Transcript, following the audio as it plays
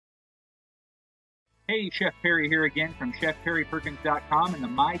Hey, Chef Perry here again from ChefPerryPerkins.com and the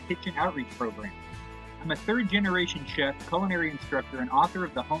My Kitchen Outreach Program. I'm a third-generation chef, culinary instructor, and author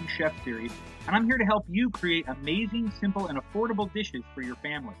of the Home Chef series, and I'm here to help you create amazing, simple, and affordable dishes for your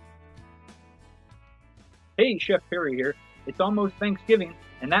family. Hey, Chef Perry here. It's almost Thanksgiving,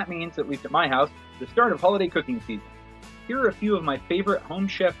 and that means, at least at my house, the start of holiday cooking season. Here are a few of my favorite home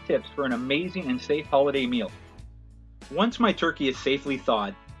chef tips for an amazing and safe holiday meal. Once my turkey is safely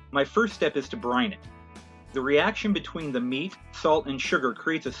thawed, my first step is to brine it. The reaction between the meat, salt, and sugar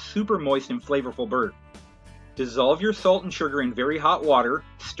creates a super moist and flavorful bird. Dissolve your salt and sugar in very hot water,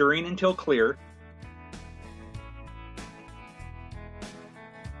 stirring until clear.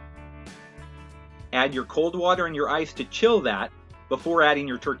 Add your cold water and your ice to chill that before adding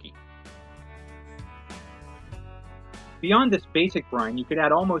your turkey. Beyond this basic brine, you could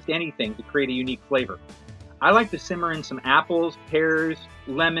add almost anything to create a unique flavor. I like to simmer in some apples, pears,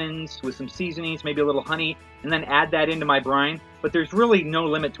 lemons with some seasonings, maybe a little honey, and then add that into my brine, but there's really no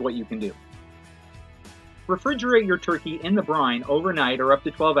limit to what you can do. Refrigerate your turkey in the brine overnight or up to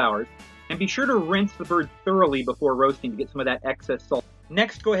 12 hours, and be sure to rinse the bird thoroughly before roasting to get some of that excess salt.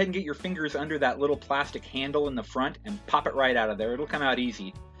 Next, go ahead and get your fingers under that little plastic handle in the front and pop it right out of there. It'll come out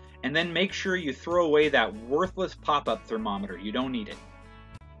easy. And then make sure you throw away that worthless pop-up thermometer. You don't need it.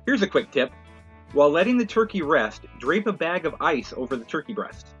 Here's a quick tip. While letting the turkey rest, drape a bag of ice over the turkey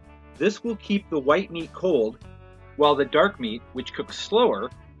breasts. This will keep the white meat cold, while the dark meat, which cooks slower,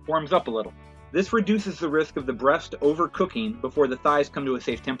 warms up a little. This reduces the risk of the breast overcooking before the thighs come to a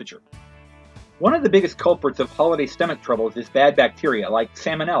safe temperature. One of the biggest culprits of holiday stomach troubles is bad bacteria, like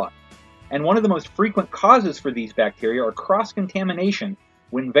salmonella. And one of the most frequent causes for these bacteria are cross-contamination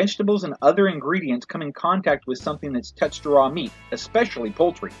when vegetables and other ingredients come in contact with something that's touched raw meat, especially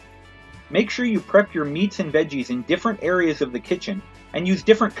poultry. Make sure you prep your meats and veggies in different areas of the kitchen and use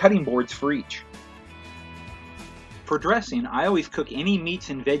different cutting boards for each. For dressing, I always cook any meats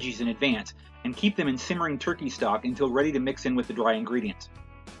and veggies in advance and keep them in simmering turkey stock until ready to mix in with the dry ingredients.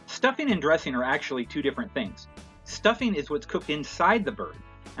 Stuffing and dressing are actually two different things. Stuffing is what's cooked inside the bird,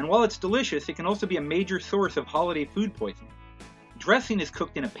 and while it's delicious, it can also be a major source of holiday food poisoning. Dressing is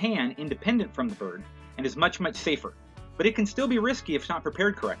cooked in a pan independent from the bird and is much safer, but it can still be risky if not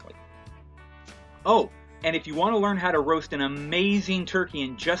prepared correctly. Oh, and if you want to learn how to roast an amazing turkey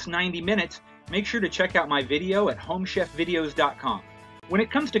in just 90 minutes, make sure to check out my video at homechefvideos.com. When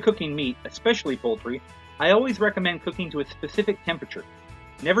it comes to cooking meat, especially poultry, I always recommend cooking to a specific temperature.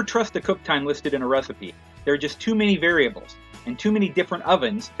 Never trust the cook time listed in a recipe. There are just too many variables and too many different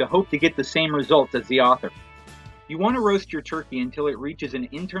ovens to hope to get the same results as the author. You want to roast your turkey until it reaches an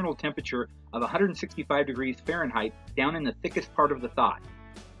internal temperature of 165 degrees Fahrenheit down in the thickest part of the thigh.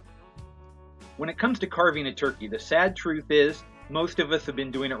 When it comes to carving a turkey, the sad truth is most of us have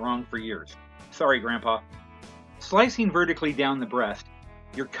been doing it wrong for years. Sorry, Grandpa. Slicing vertically down the breast,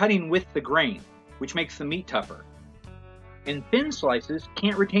 you're cutting with the grain, which makes the meat tougher. And thin slices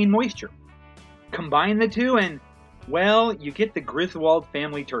can't retain moisture. Combine the two and, well, you get the Griswold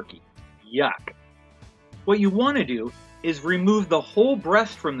family turkey. Yuck. What you want to do is remove the whole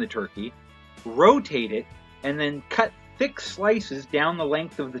breast from the turkey, rotate it, and then cut thick slices down the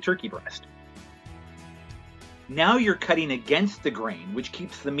length of the turkey breast. Now you're cutting against the grain, which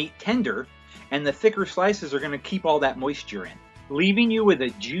keeps the meat tender, and the thicker slices are going to keep all that moisture in, leaving you with a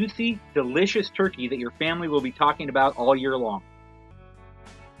juicy, delicious turkey that your family will be talking about all year long.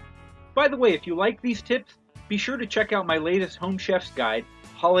 By the way, if you like these tips, be sure to check out my latest Home Chef's Guide,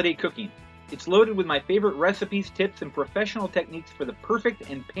 Holiday Cooking. It's loaded with my favorite recipes, tips, and professional techniques for the perfect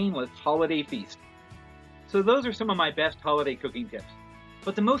and painless holiday feast. So those are some of my best holiday cooking tips.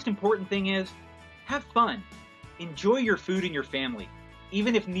 But the most important thing is, have fun. Enjoy your food and your family,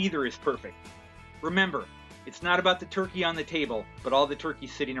 even if neither is perfect. Remember, it's not about the turkey on the table, but all the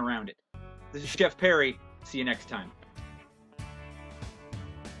turkeys sitting around it. This is Chef Perry. See you next time.